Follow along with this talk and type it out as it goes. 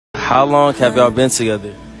How long have y'all been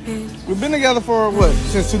together? We've been together for what?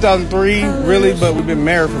 Since 2003, really, but we've been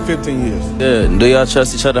married for 15 years. Good. Do y'all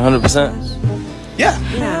trust each other 100%? Yeah.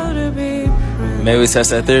 Maybe we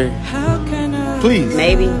test that theory? Please.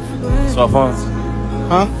 Maybe. Swap phones?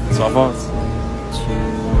 Huh? Swap phones?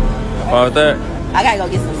 Fine with that? I gotta go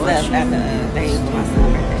get some stuff after thing for my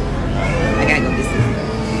son's birthday. I gotta go get some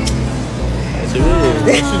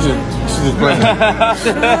She's just playing.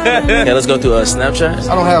 Okay, let's go through Snapchat.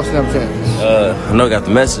 I don't have Snapchat. I know we got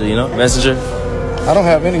the messenger, you know? Messenger? I don't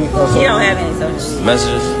have any. You don't have any social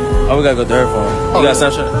Messages? Oh, we gotta go through her phone. You got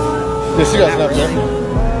Snapchat? Yeah, she got Snapchat.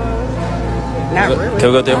 Not really. Can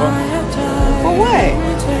we go through your phone? For what?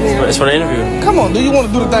 It's for the interview. Come on, do you want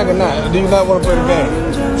to do the thing or not? Do you not want to play the game?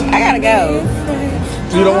 I gotta go.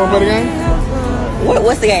 So you don't want to play the game?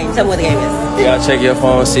 What's the game? Tell me what the game is. You gotta check your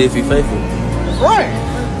phone and see if you faithful. Right.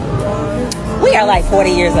 We are like 40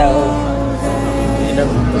 years old. You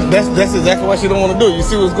never. That's exactly what she don't want to do. You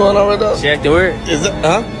see what's going on right now? She acting weird?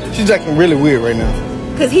 She's acting really weird right now.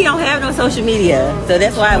 Cause he don't have no social media, so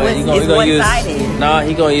that's why it's one-sided. Nah,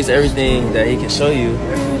 he gonna use everything that he can show you,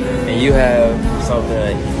 and you have something.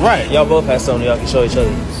 That Right. Y'all both have something y'all can show each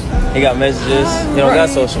other. He got messages. He don't got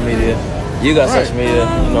social media. You got social media.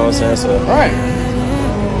 You know what I'm saying? So. Right.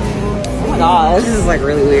 Oh my God, this is like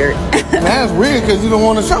really weird. Man, it's weird because you don't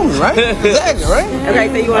want to show me, right? Exactly, right?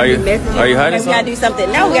 Okay, so you want to do messages? Are you hiding something? We gotta do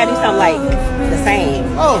something. No, we gotta do something like the same.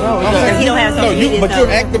 Oh no, he don't have social media. But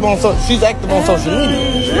you're active on she's active on social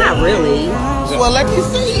media. Not really. Well, let me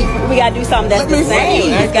see. We gotta do something that's the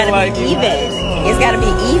same. It's gotta be even. It's gotta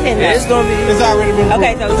be even. It's gonna be. It's already been.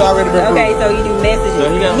 Okay, so it's already been. Okay, so you do messages.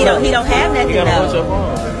 So he don't have nothing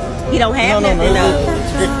though. He don't have nothing though.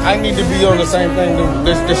 I need to be on the same thing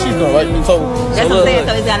that she's doing, right? That's what I'm saying.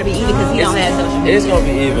 So it's gotta be even because he don't have social media. It's gonna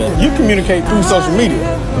be even. You communicate through social media.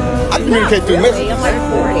 I communicate through messages. I'm like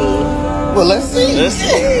 40. Well, let's see.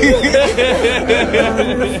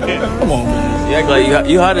 Come on, man. You act like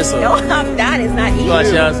you hiding something. No, I'm not. It's not even. You like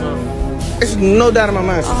she hiding something? It's no doubt in my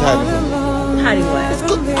mind she's hiding something. Hiding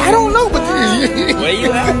what? I don't know, but Where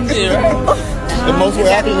you at? Right? The most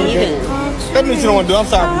way I can. That means you don't want to do. I'm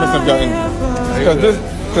sorry for messing up your English.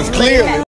 Because clearly.